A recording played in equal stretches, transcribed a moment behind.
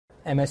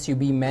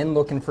MSU-B men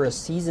looking for a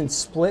season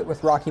split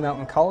with Rocky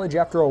Mountain College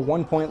after a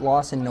 1-point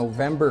loss in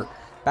November.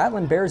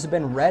 Battling Bears have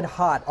been red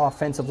hot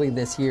offensively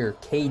this year.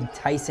 Cade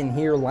Tyson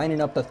here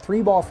lining up the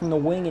 3-ball from the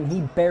wing and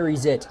he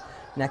buries it.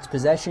 Next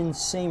possession,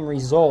 same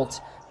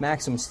result.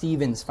 Maxim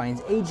Stevens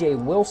finds A.J.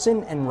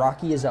 Wilson and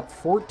Rocky is up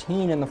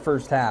 14 in the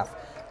first half.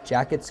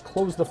 Jackets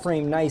close the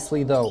frame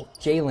nicely though.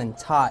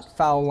 Jalen Tott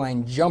foul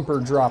line jumper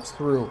drops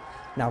through.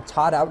 Now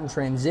Todd out in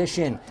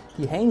transition.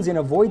 He hangs and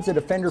avoids the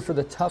defender for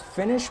the tough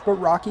finish, but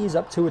Rocky is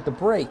up 2 at the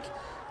break.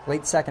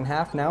 Late second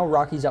half now,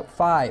 Rocky's up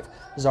 5.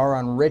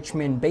 Zaron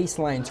Richmond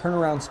baseline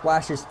turnaround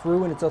splashes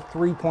through and it's a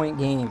 3-point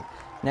game.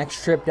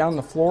 Next trip down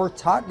the floor,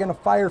 Todd gonna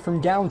fire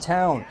from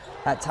downtown.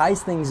 That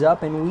ties things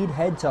up and we'd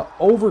head to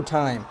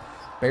overtime.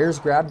 Bears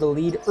grab the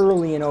lead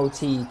early in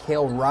OT.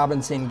 Cale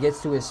Robinson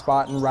gets to his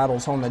spot and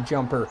rattles home the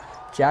jumper.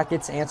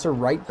 Jackets answer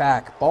right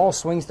back. Ball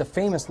swings to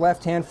famous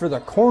left hand for the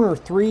corner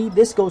 3.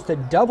 This goes to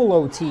double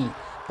OT.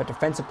 But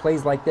defensive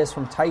plays like this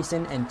from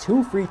Tyson and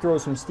 2 free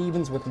throws from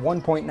Stevens with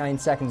 1.9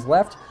 seconds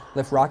left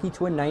lift Rocky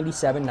to a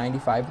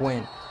 97-95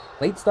 win.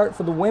 Late start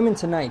for the women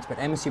tonight, but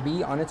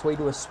MSU-B on its way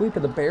to a sweep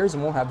of the Bears,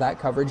 and we'll have that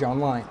coverage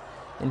online.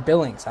 In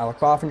Billings, Alec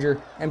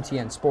Boffinger,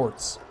 MTN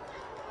Sports.